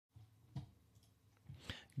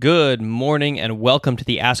Good morning and welcome to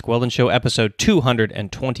the Ask Weldon Show, episode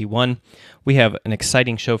 221. We have an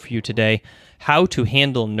exciting show for you today. How to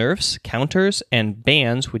handle nerfs, counters, and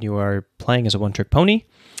bans when you are playing as a one-trick pony.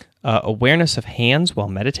 Awareness of hands while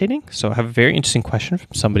meditating. So I have a very interesting question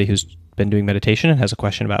from somebody who's been doing meditation and has a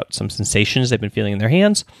question about some sensations they've been feeling in their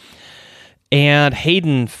hands. And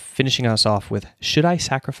Hayden finishing us off with, should I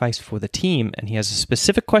sacrifice for the team? And he has a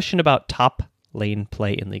specific question about top lane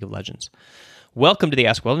play in League of Legends. Welcome to the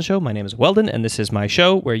Ask Weldon Show. My name is Weldon, and this is my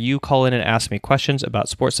show where you call in and ask me questions about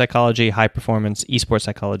sports psychology, high performance, esports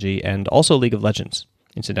psychology, and also League of Legends,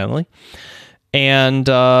 incidentally. And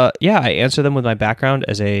I answer them with my background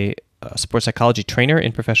as a sports psychology trainer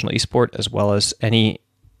in professional esport, as well as any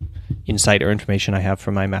insight or information I have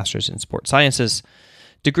from my master's in sports sciences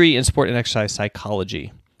degree in sport and exercise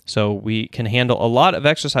psychology. So we can handle a lot of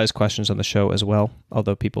exercise questions on the show as well,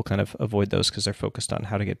 although people kind of avoid those because they're focused on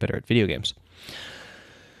how to get better at video games.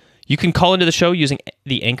 You can call into the show using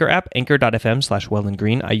the Anchor app, anchor.fm/Weldon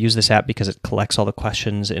Green. I use this app because it collects all the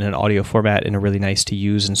questions in an audio format in a really nice to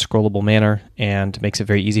use and scrollable manner and makes it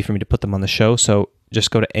very easy for me to put them on the show. So just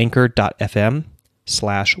go to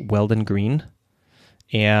anchor.fm/Weldon Green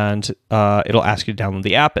and it'll ask you to download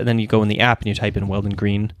the app. And then you go in the app and you type in Weldon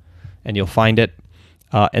Green and you'll find it.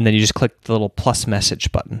 And then you just click the little plus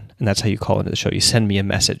message button, and that's how you call into the show. You send me a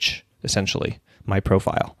message, essentially, my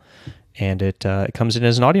profile, and it comes in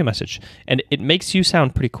as an audio message. And it makes you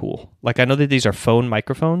sound pretty cool. Like, I know that these are phone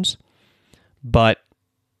microphones, but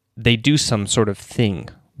they do some sort of thing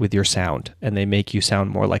with your sound, and they make you sound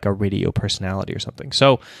more like a radio personality or something.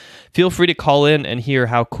 So feel free to call in and hear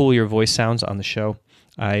how cool your voice sounds on the show.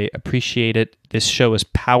 I appreciate it. This show is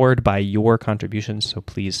powered by your contributions, so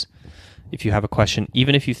please, if you have a question,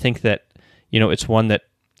 even if you think that, it's one that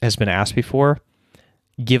has been asked before,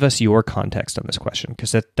 give us your context on this question,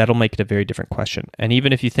 because that'll make it a very different question. And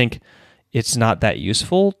even if you think it's not that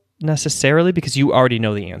useful necessarily, because you already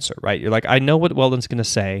know the answer, right? You're like, I know what Weldon's going to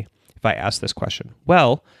say if I ask this question.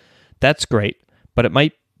 Well, that's great, but it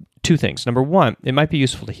might, two things. Number one, it might be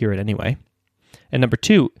useful to hear it anyway. And number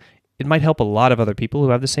two, it might help a lot of other people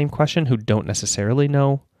who have the same question who don't necessarily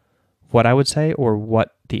know what I would say or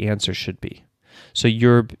what the answer should be. So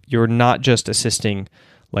you're not just assisting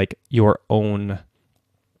like your own.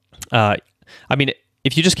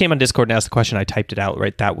 If you just came on Discord and asked the question, I typed it out,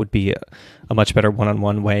 right? That would be a much better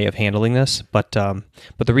one-on-one way of handling this. But the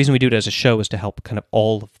reason we do it as a show is to help kind of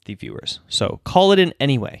all of the viewers. So call it in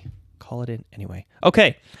anyway.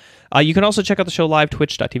 Okay. You can also check out the show live,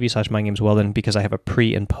 twitch.tv/MyNamesWeldon, because I have a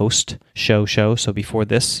pre and post show. So before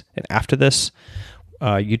this and after this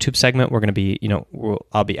YouTube segment, we're going to be,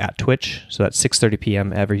 I'll be at Twitch. So that's 6:30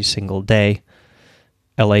 p.m. every single day,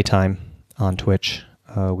 LA time on Twitch.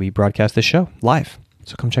 We broadcast this show live.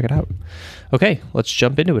 So come check it out. Okay, let's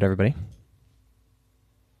jump into it, everybody.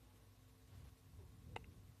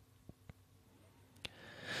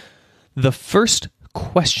 The first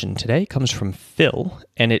question today comes from Phil,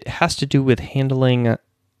 and it has to do with handling,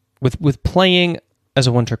 with playing as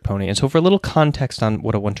a one-trick pony. And so for a little context on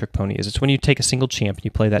what a one-trick pony is, it's when you take a single champ and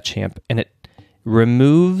you play that champ, and it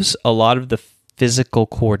removes a lot of the physical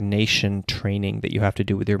coordination training that you have to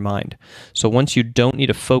do with your mind. So once you don't need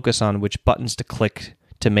to focus on which buttons to click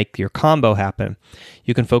to make your combo happen,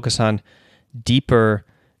 you can focus on deeper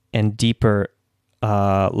and deeper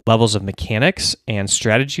levels of mechanics and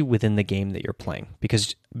strategy within the game that you're playing,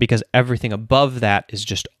 because everything above that is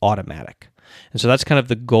just automatic. And so that's kind of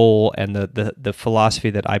the goal and the philosophy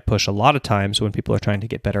that I push a lot of times when people are trying to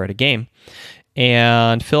get better at a game.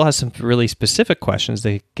 And Phil has some really specific questions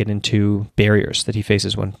that get into barriers that he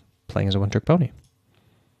faces when playing as a one-trick pony.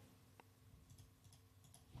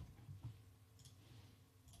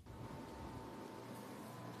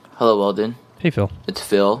 Hello, Weldon. Hey, Phil. It's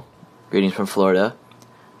Phil. Greetings from Florida.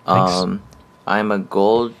 Thanks. I'm a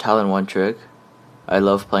gold Talon one-trick. I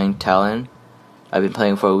love playing Talon. I've been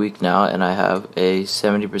playing for a week now, and I have a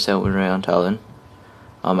 70% win rate on Talon.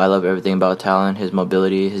 I love everything about Talon, his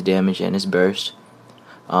mobility, his damage, and his burst.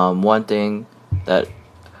 One thing that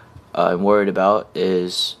I'm worried about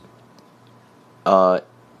is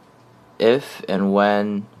if and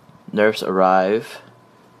when nerfs arrive,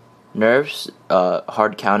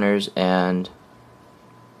 hard counters, and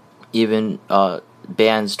even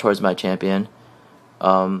bans towards my champion.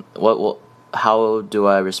 How do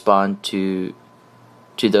I respond to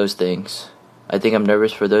those things? I think I'm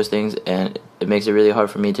nervous for those things, and it makes it really hard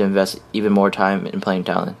for me to invest even more time in playing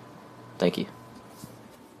Talon. Thank you.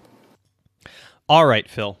 All right,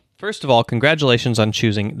 Phil. First of all, congratulations on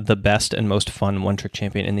choosing the best and most fun one-trick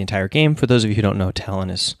champion in the entire game. For those of you who don't know,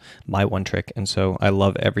 Talon is my one-trick, and so I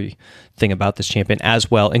love everything about this champion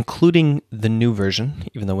as well, including the new version,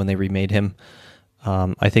 even though when they remade him,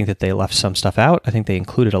 I think that they left some stuff out. I think they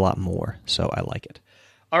included a lot more, so I like it.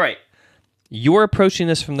 All right, you're approaching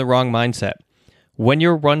this from the wrong mindset. When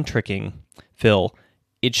you're one-tricking, Phil,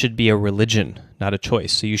 it should be a religion, not a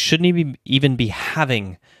choice. So you shouldn't even be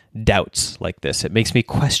having doubts like this. It makes me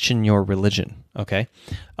question your religion. Okay,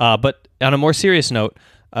 but on a more serious note,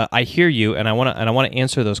 I hear you, and I want to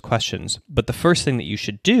answer those questions. But the first thing that you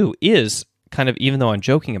should do is kind of, even though I'm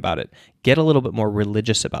joking about it, get a little bit more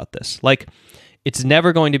religious about this. Like, it's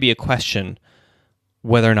never going to be a question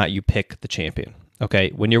whether or not you pick the champion.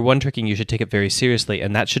 Okay, when you're one-tricking, you should take it very seriously,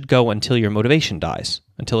 and that should go until your motivation dies,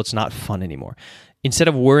 until it's not fun anymore. Instead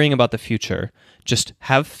of worrying about the future, just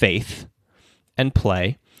have faith and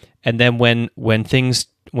play. And then when things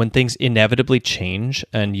inevitably change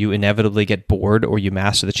and you inevitably get bored, or you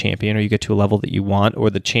master the champion, or you get to a level that you want,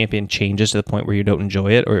 or the champion changes to the point where you don't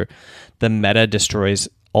enjoy it, or the meta destroys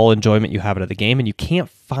all enjoyment you have out of the game and you can't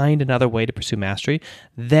find another way to pursue mastery,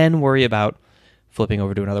 then worry about flipping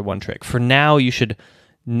over to another one trick. For now, you should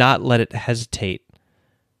not let it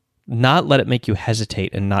make you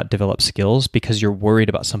hesitate and not develop skills because you're worried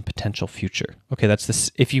about some potential future. Okay, that's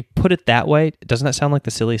this. If you put it that way, doesn't that sound like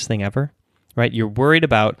the silliest thing ever? Right? You're worried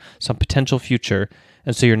about some potential future,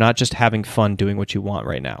 and so you're not just having fun doing what you want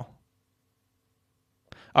right now.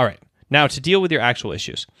 All right, now to deal with your actual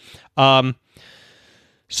issues.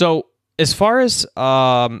 So as far as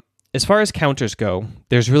counters go,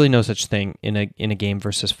 there's really no such thing in a game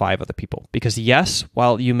versus 5 other people. Because yes,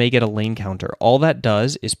 while you may get a lane counter, all that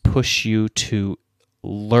does is push you to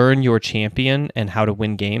learn your champion and how to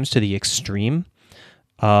win games to the extreme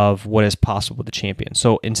of what is possible with the champion.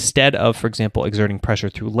 So instead of, for example, exerting pressure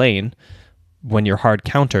through lane, when you're hard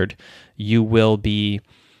countered, you will be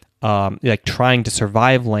like trying to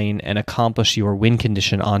survive lane and accomplish your win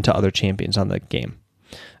condition onto other champions on the game.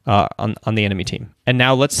 On the enemy team. And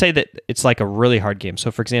now let's say that it's like a really hard game.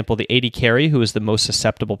 So for example, the AD carry, who is the most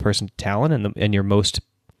susceptible person to Talon and your most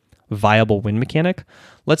viable win mechanic,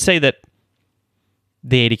 let's say that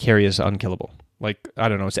the AD carry is unkillable. Like, I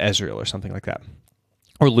don't know, it's Ezreal or something like that.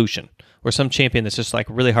 Or Lucian, or some champion that's just like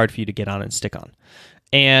really hard for you to get on and stick on.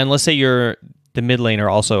 And let's say the mid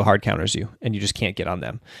laner also hard counters you, and you just can't get on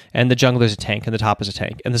them. And the jungler is a tank, and the top is a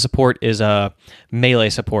tank, and the support is a melee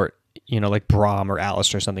support, like Braum or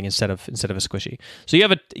Alistair or something instead of a squishy. So you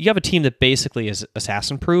have a team that basically is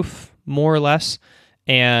assassin proof, more or less,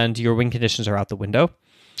 and your win conditions are out the window.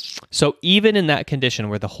 So even in that condition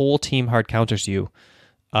where the whole team hard counters you,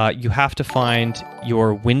 you have to find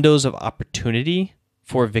your windows of opportunity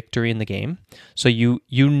for victory in the game. So you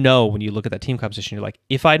know when you look at that team composition, you're like,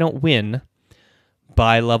 if I don't win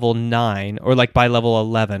by level 9 or like by level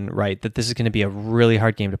 11, right, that this is going to be a really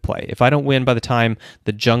hard game to play. If I don't win by the time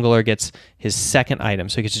the jungler gets his second item,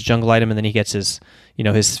 so he gets his jungle item and then he gets his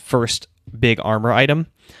first big armor item,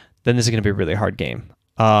 then this is going to be a really hard game.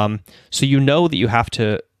 So you know that you have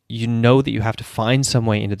to find some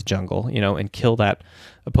way into the jungle, and kill that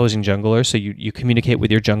opposing jungler. So you communicate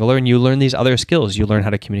with your jungler and you learn these other skills. You learn how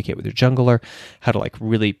to communicate with your jungler, how to like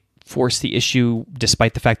really force the issue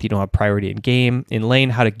despite the fact that you don't have priority in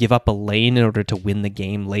lane, how to give up a lane in order to win the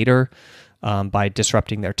game later by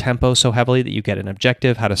disrupting their tempo so heavily that you get an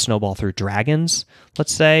objective, how to snowball through dragons,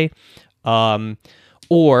 let's say,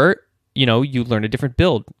 or you learn a different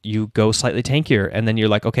build, you go slightly tankier, and then you're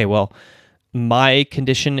like, okay, well, my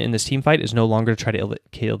condition in this team fight is no longer to try to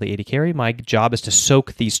kill the AD carry. My job is to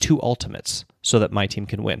soak these 2 ultimates so that my team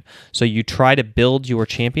can win. So you try to build your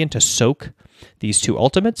champion to soak these 2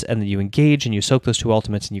 ultimates, and then you engage and you soak those 2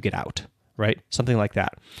 ultimates and you get out, right? Something like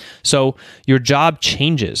that. So your job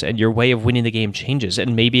changes and your way of winning the game changes,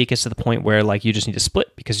 and maybe it gets to the point where like you just need to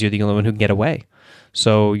split because you're the only one who can get away.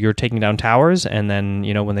 So you're taking down towers, and then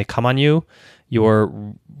when they come on you,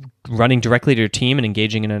 you're running directly to your team and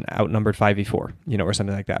engaging in an outnumbered 5v4, or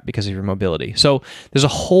something like that because of your mobility. So there's a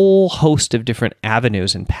whole host of different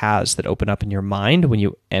avenues and paths that open up in your mind when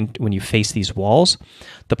you face these walls.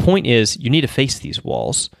 The point is you need to face these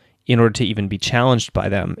walls in order to even be challenged by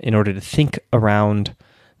them, in order to think around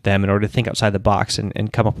them, in order to think outside the box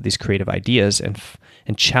and come up with these creative ideas and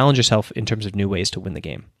challenge yourself in terms of new ways to win the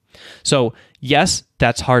game. So yes,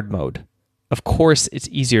 that's hard mode. Of course, it's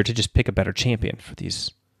easier to just pick a better champion for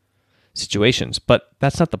these situations, but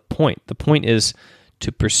that's not the point. The point is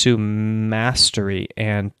to pursue mastery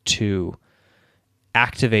and to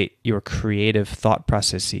activate your creative thought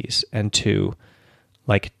processes and to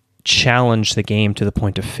like challenge the game to the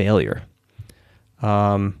point of failure.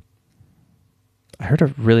 I heard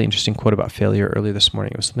a really interesting quote about failure earlier this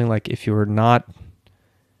morning. It was something like, if you were not,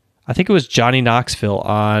 I think it was Johnny Knoxville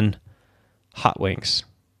on Hot Wings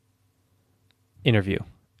interview.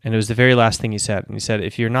 And it was the very last thing he said. And he said,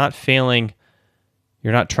 if you're not failing,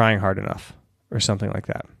 you're not trying hard enough, or something like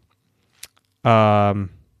that.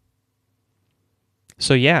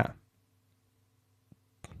 So yeah,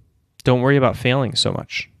 don't worry about failing so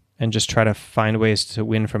much and just try to find ways to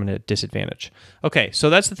win from a disadvantage. Okay, so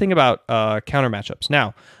that's the thing about counter matchups.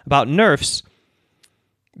 Now, about nerfs,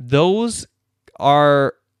 those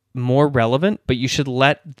are more relevant, but you should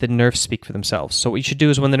let the nerfs speak for themselves. So what you should do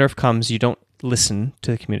is when the nerf comes, you don't listen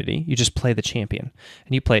to the community. You just play the champion,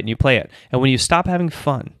 and you play it and you play it. And when you stop having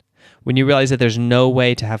fun, when you realize that there's no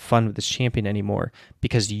way to have fun with this champion anymore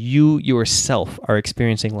because you yourself are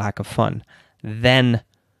experiencing lack of fun, then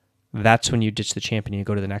that's when you ditch the champion and you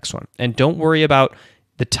go to the next one. And don't worry about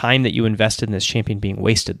the time that you invested in this champion being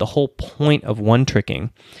wasted. The whole point of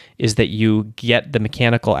one-tricking is that you get the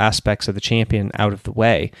mechanical aspects of the champion out of the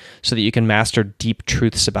way so that you can master deep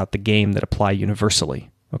truths about the game that apply universally.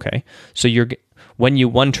 Okay? So when you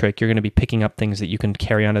one-trick, you're going to be picking up things that you can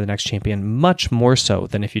carry on to the next champion much more so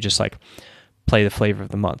than if you just like play the flavor of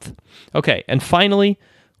the month. Okay, and finally,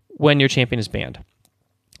 when your champion is banned.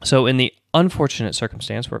 So in the unfortunate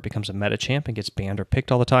circumstance where it becomes a meta champ and gets banned or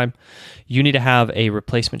picked all the time, you need to have a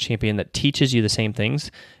replacement champion that teaches you the same things.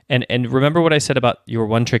 And remember what I said about your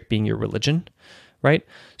one trick being your religion, right?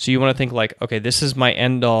 So you want to think like, okay, this is my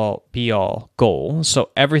end all be all goal. So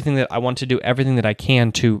everything that I want to do, everything that I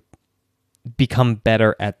can to become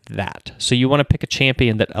better at that. So you want to pick a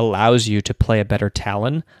champion that allows you to play a better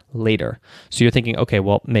Talon later. So you're thinking, okay,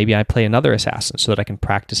 well, maybe I play another assassin so that I can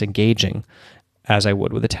practice engaging as I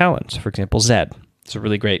would with a Talon. So for example, Zed. It's a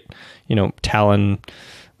really great, Talon,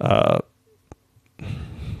 copycat,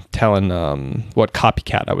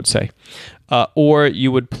 I would say. Or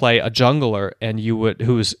you would play a jungler and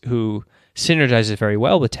who synergizes very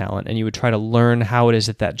well with Talon, and you would try to learn how it is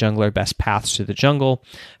that jungler best paths through the jungle,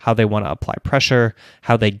 how they want to apply pressure,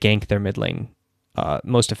 how they gank their mid lane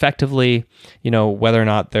most effectively, whether or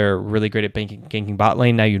not they're really great at ganking bot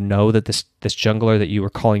lane. Now you know that this jungler that you were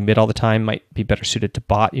calling mid all the time might be better suited to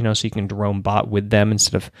bot, so you can roam bot with them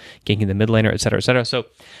instead of ganking the mid laner, et cetera, et cetera. So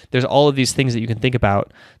there's all of these things that you can think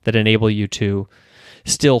about that enable you to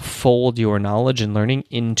still fold your knowledge and learning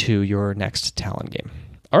into your next Talon game.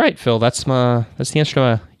 All right, Phil, that's the answer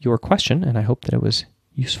to your question, and I hope that it was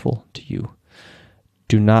useful to you.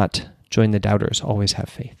 Do not join the doubters. Always have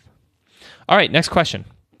faith. All right, next question.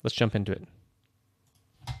 Let's jump into it.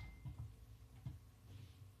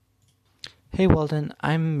 Hey, Weldon.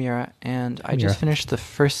 I'm Mira, and I just finished the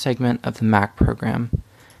first segment of the Mac program.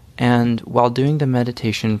 And while doing the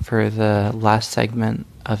meditation for the last segment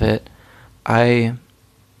of it, I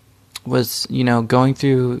was, going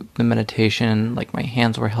through the meditation, like my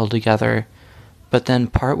hands were held together. But then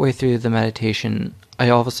partway through the meditation, I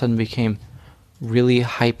all of a sudden became really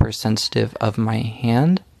hypersensitive of my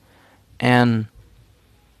hand. And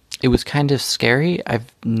it was kind of scary.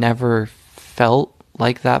 I've never felt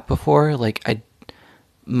like that before. Like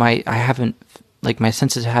my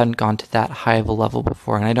senses hadn't gone to that high of a level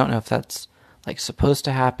before, and I don't know if that's like supposed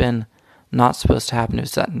to happen, not supposed to happen.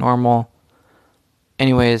 Is that normal?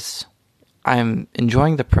 Anyways, I'm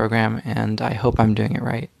enjoying the program, and I hope I'm doing it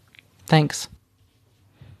right. Thanks.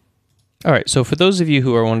 All right. So for those of you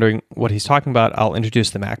who are wondering what he's talking about, I'll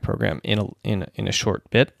introduce the Mac program in a short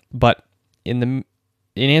bit. But in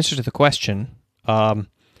answer to the question, I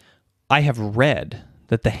have read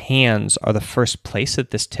that the hands are the first place that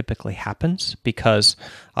this typically happens because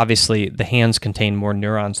obviously the hands contain more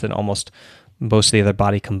neurons than almost most of the other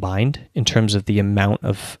body combined in terms of the amount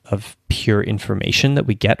of pure information that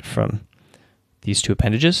we get from these two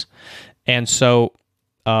appendages. And so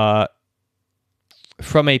from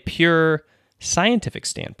a pure scientific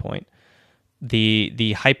standpoint,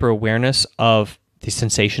 the hyper-awareness of the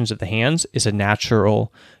sensations of the hands is a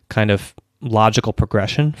natural kind of logical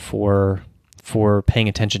progression for paying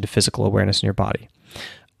attention to physical awareness in your body.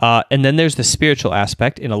 And then there's the spiritual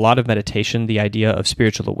aspect. In a lot of meditation, the idea of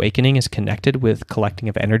spiritual awakening is connected with collecting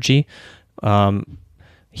of energy,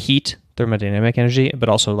 heat, thermodynamic energy, but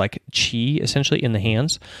also like chi essentially in the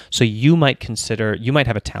hands. So you might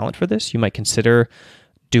have a talent for this. You might consider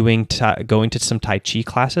going to some Tai Chi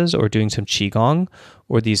classes or doing some Qigong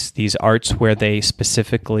or these arts where they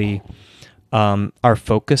specifically are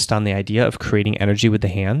focused on the idea of creating energy with the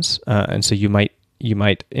hands. And so you might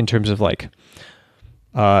in terms of like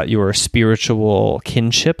your spiritual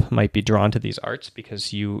kinship might be drawn to these arts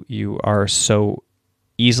because you are so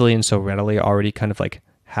easily and so readily already kind of like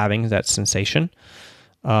having that sensation.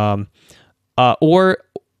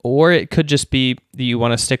 Or it could just be that you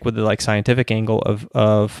want to stick with the like scientific angle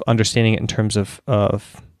of understanding it in terms of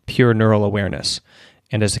pure neural awareness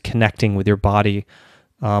and as a connecting with your body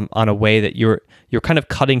on a way that you're kind of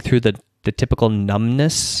cutting through the typical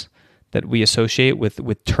numbness that we associate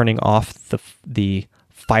with turning off the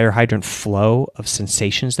fire hydrant flow of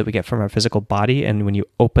sensations that we get from our physical body. And when you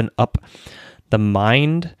open up the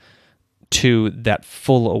mind to that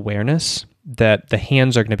full awareness, that the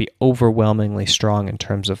hands are going to be overwhelmingly strong in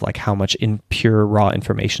terms of like how much pure raw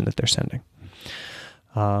information that they're sending.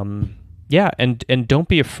 And don't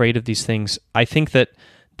be afraid of these things. I think that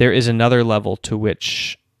there is another level to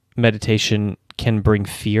which meditation can bring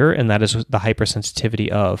fear, and that is the hypersensitivity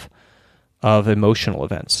of emotional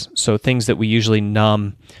events. So things that we usually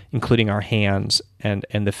numb, including our hands and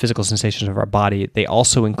the physical sensations of our body, they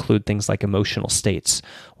also include things like emotional states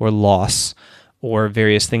or loss or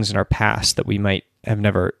various things in our past that we might have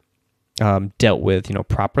never dealt with,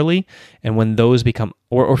 properly. And when those become,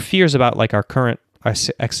 or fears about like our current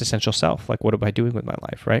existential self, like what am I doing with my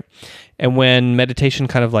life, right? And when meditation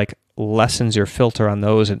kind of like lessens your filter on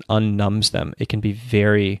those and unnumbs them, it can be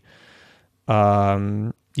very,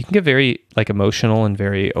 you can get very like emotional and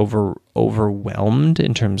very overwhelmed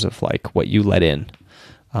in terms of like what you let in.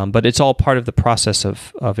 But it's all part of the process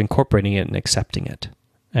of incorporating it and accepting it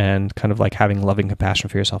and kind of like having loving compassion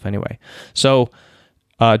for yourself anyway. So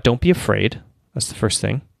don't be afraid. That's the first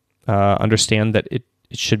thing. Understand that it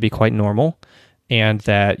should be quite normal and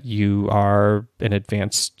that you are an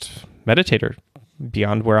advanced meditator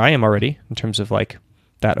beyond where I am already in terms of like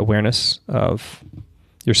that awareness of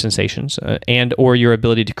your sensations and or your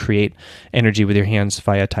ability to create energy with your hands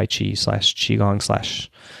via Tai Chi / Qigong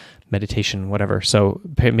 / meditation, whatever. So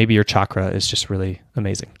maybe your chakra is just really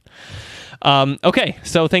amazing. Okay,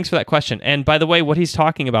 so thanks for that question. And by the way, what he's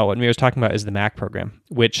talking about, what Mira's talking about, is the MAC program,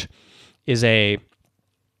 which is a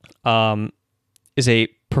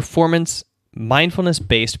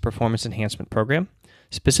mindfulness-based performance enhancement program,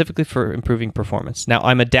 specifically for improving performance. Now,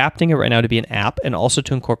 I'm adapting it right now to be an app and also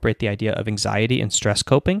to incorporate the idea of anxiety and stress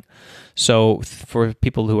coping. So for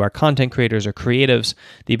people who are content creators or creatives,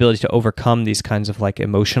 the ability to overcome these kinds of like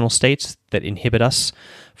emotional states that inhibit us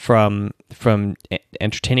from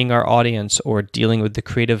entertaining our audience or dealing with the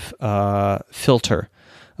creative filter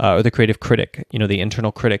or the creative critic, the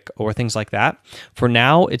internal critic or things like that. For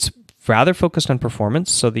now, it's rather focused on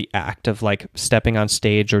performance. So the act of like stepping on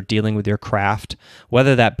stage or dealing with your craft,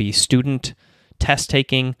 whether that be student test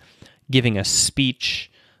taking, giving a speech,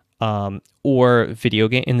 or video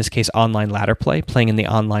game, in this case, online ladder play, playing in the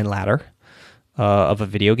online ladder of a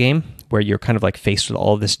video game where you're kind of like faced with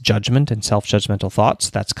all of this judgment and self-judgmental thoughts.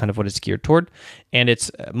 That's kind of what it's geared toward. And it's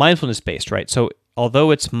mindfulness based, right? So although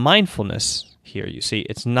it's mindfulness here, you see,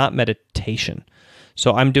 it's not meditation.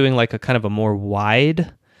 So I'm doing like a kind of a more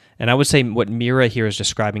wide, and I would say what Mira here is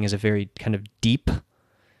describing is a very kind of deep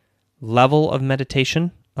level of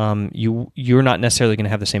meditation. You're not necessarily going to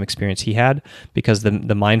have the same experience he had because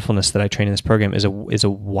the mindfulness that I train in this program is a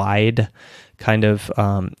wide kind of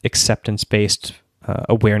acceptance-based,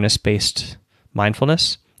 awareness-based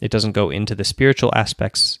mindfulness. It doesn't go into the spiritual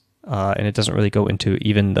aspects, and it doesn't really go into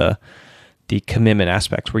even the commitment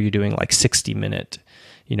aspects where you're doing like 60-minute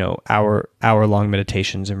hour-long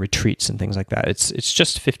meditations and retreats and things like that. It's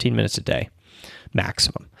just 15 minutes a day,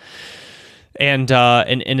 maximum. And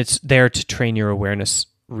it's there to train your awareness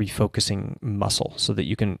refocusing muscle so that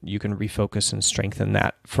you can refocus and strengthen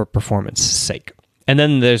that for performance sake. And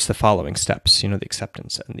then there's the following steps, the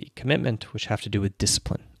acceptance and the commitment, which have to do with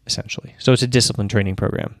discipline, essentially. So it's a discipline training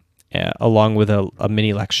program, along with a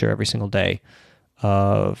mini lecture every single day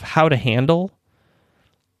of how to handle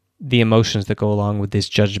the emotions that go along with this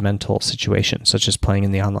judgmental situation, such as playing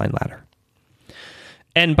in the online ladder.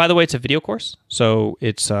 And by the way, it's a video course, so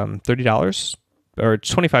it's $30 or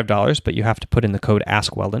it's $25, but you have to put in the code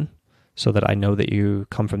AskWeldon so that I know that you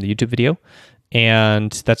come from the YouTube video,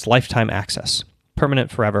 and that's lifetime access,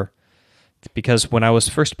 permanent forever. Because when I was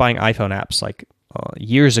first buying iPhone apps, like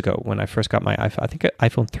years ago, when I first got my iPhone, I think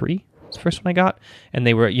iPhone 3. The first one I got, and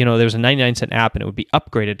they were, there was a 99-cent app and it would be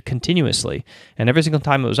upgraded continuously. And every single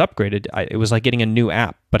time it was upgraded, it was like getting a new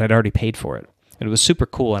app, but I'd already paid for it. And it was super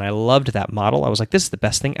cool, and I loved that model. I was like, this is the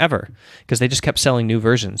best thing ever, because they just kept selling new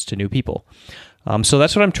versions to new people. So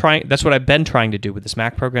that's what I've been trying to do with this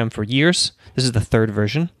Mac program for years. This is the third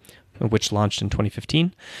version, which launched in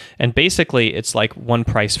 2015. And basically, it's like one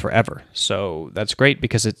price forever. So that's great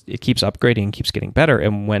because it keeps upgrading and keeps getting better.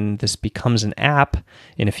 And when this becomes an app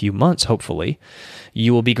in a few months, hopefully,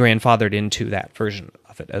 you will be grandfathered into that version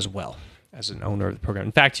of it as well as an owner of the program.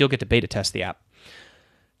 In fact, you'll get to beta test the app.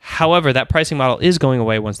 However, that pricing model is going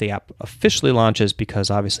away once the app officially launches, because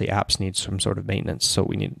obviously apps need some sort of maintenance. So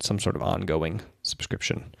we need some sort of ongoing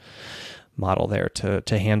subscription model there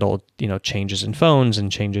to handle, changes in phones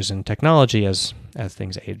and changes in technology as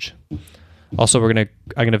things age. Also, I'm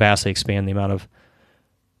gonna vastly expand the amount of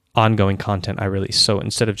ongoing content I release. So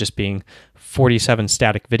instead of just being 47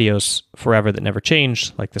 static videos forever that never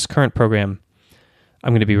change, like this current program,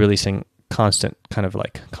 I'm going to be releasing constant kind of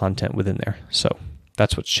like content within there. So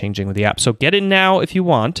that's what's changing with the app. So get in now if you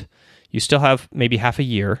want. You still have maybe half a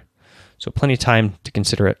year, so plenty of time to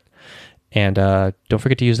consider it. And don't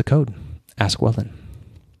forget to use the code AskWeldon.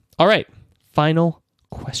 All right, final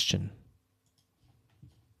question.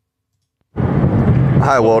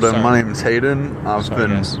 Hi, Weldon. sorry. My name's Hayden. I've Sorry,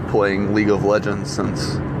 been guys. playing League of Legends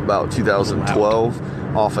since about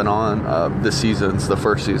 2012, off and on. This season's the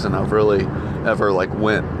first season I've really ever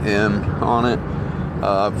went in on it.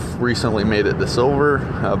 I've recently made it to silver,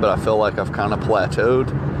 but I feel like I've kind of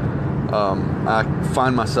plateaued. I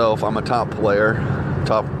find myself, I'm a top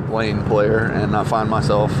lane player, and I find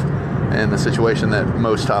myself in the situation that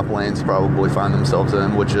most top lanes probably find themselves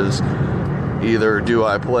in, which is either do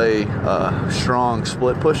I play a strong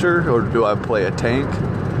split pusher or do I play a tank?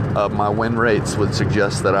 My win rates would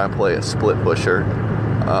suggest that I play a split pusher,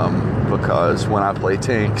 because when I play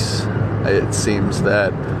tanks, it seems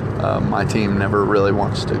that my team never really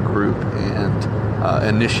wants to group and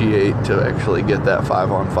initiate to actually get that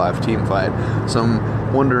 5-on-5 team fight. So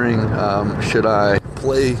I'm wondering, should I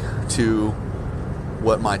play to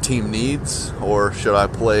what my team needs, or should I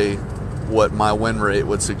play what my win rate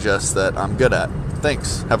would suggest that I'm good at?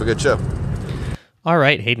 Thanks. Have a good show. All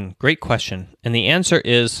right, Hayden, great question. And the answer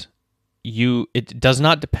is it does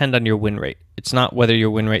not depend on your win rate. It's not whether your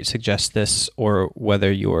win rate suggests this or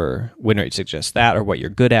whether your win rate suggests that or what you're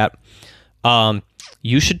good at.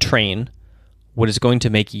 You should train what is going to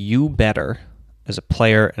make you better as a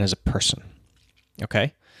player and as a person.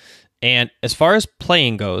 Okay? And as far as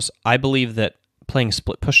playing goes, I believe that playing a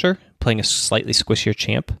split pusher, playing a slightly squishier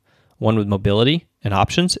champ, one with mobility and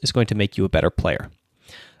options, is going to make you a better player.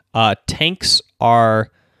 Tanks are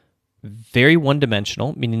very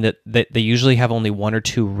one-dimensional, meaning that they usually have only one or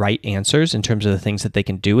two right answers in terms of the things that they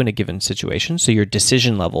can do in a given situation. So your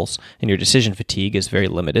decision levels and your decision fatigue is very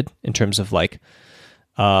limited in terms of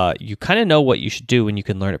you kind of know what you should do and you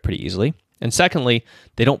can learn it pretty easily. And secondly,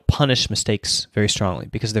 they don't punish mistakes very strongly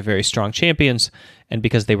because they're very strong champions and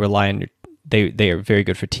because they rely on they are very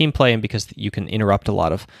good for team play, and because you can interrupt a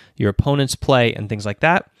lot of your opponent's play and things like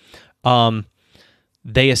that.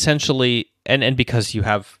 They essentially, and because you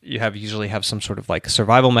usually have some sort of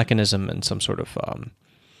survival mechanism and some sort of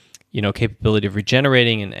capability of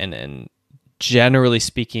regenerating, and generally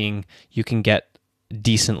speaking, you can get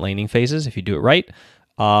decent laning phases if you do it right.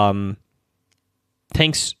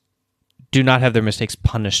 Tanks do not have their mistakes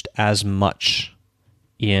punished as much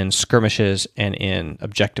in skirmishes and in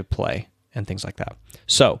objective play and things like that.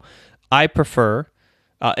 So I prefer,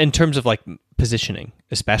 in terms of positioning,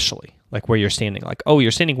 especially where you're standing,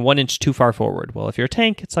 you're standing 1 inch too far forward. Well, if you're a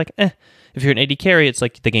tank, it's If you're an AD carry, it's the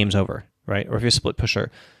game's over, right? Or if you're a split pusher,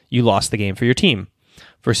 you lost the game for your team,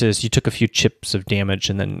 versus you took a few chips of damage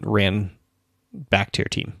and then ran back to your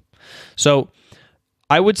team. So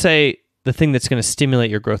I would say the thing that's going to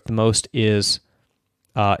stimulate your growth the most is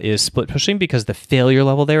split pushing, because the failure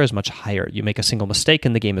level there is much higher. You make a single mistake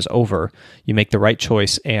and the game is over. You make the right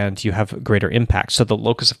choice and you have greater impact. So the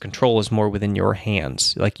locus of control is more within your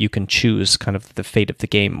hands. You can choose kind of the fate of the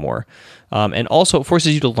game more. And also it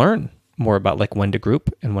forces you to learn more about when to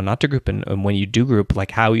group and when not to group, and when you do group,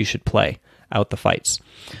 how you should play out the fights.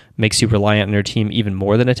 Makes you reliant on your team even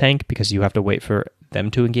more than a tank, because you have to wait for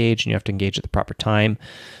them to engage, and you have to engage at the proper time,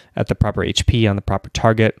 at the proper HP, on the proper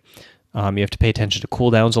target. You have to pay attention to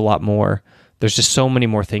cooldowns a lot more. There's just so many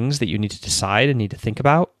more things that you need to decide and need to think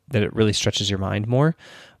about that it really stretches your mind more.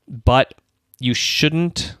 But you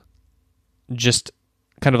shouldn't just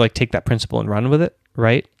kind of take that principle and run with it,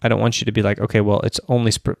 right? I don't want you to be okay, well, it's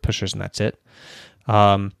only split pushers and that's it.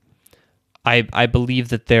 I believe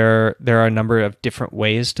that there are a number of different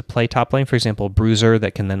ways to play top lane. For example, Bruiser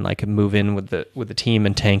that can then move in with the team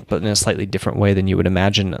and tank, but in a slightly different way than you would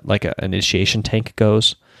imagine an initiation tank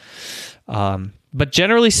goes. But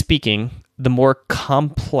generally speaking, the more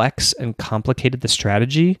complex and complicated the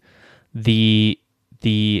strategy, the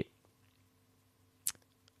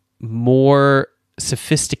more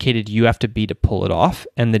sophisticated you have to be to pull it off,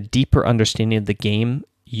 and the deeper understanding of the game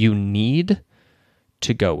you need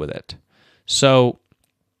to go with it. So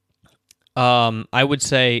I would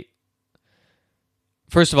say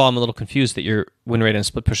First of all, I'm a little confused that your win rate on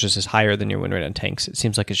split pushers is higher than your win rate on tanks. It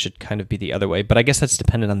seems like it should kind of be the other way, but I guess that's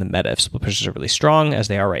dependent on the meta. If split pushers are really strong, as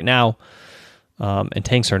they are right now, and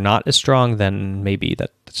tanks are not as strong, then maybe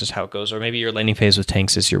that's just how it goes. Or maybe your laning phase with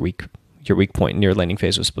tanks is your weak point, and your laning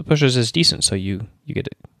phase with split pushers is decent, so you get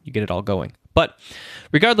it all going. But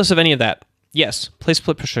regardless of any of that, yes, play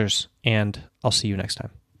split pushers, and I'll see you next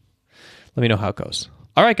time. Let me know how it goes.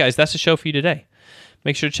 All right, guys, that's the show for you today.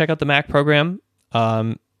 Make sure to check out the Mac program.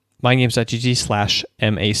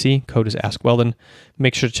 mindgames.gg/MAC. Code is AskWeldon.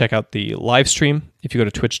 Make sure to check out the live stream. If you go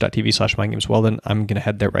to twitch.tv/mindgamesweldon, I'm going to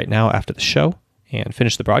head there right now after the show and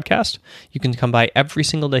finish the broadcast. You can come by every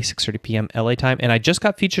single day, 6:30 p.m. LA time. And I just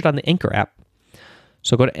got featured on the Anchor app.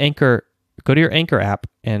 So go to your Anchor app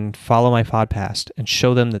and follow my podcast and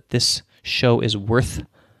show them that this show is worth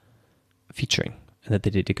featuring and that they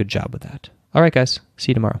did a good job with that. All right, guys.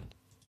 See you tomorrow.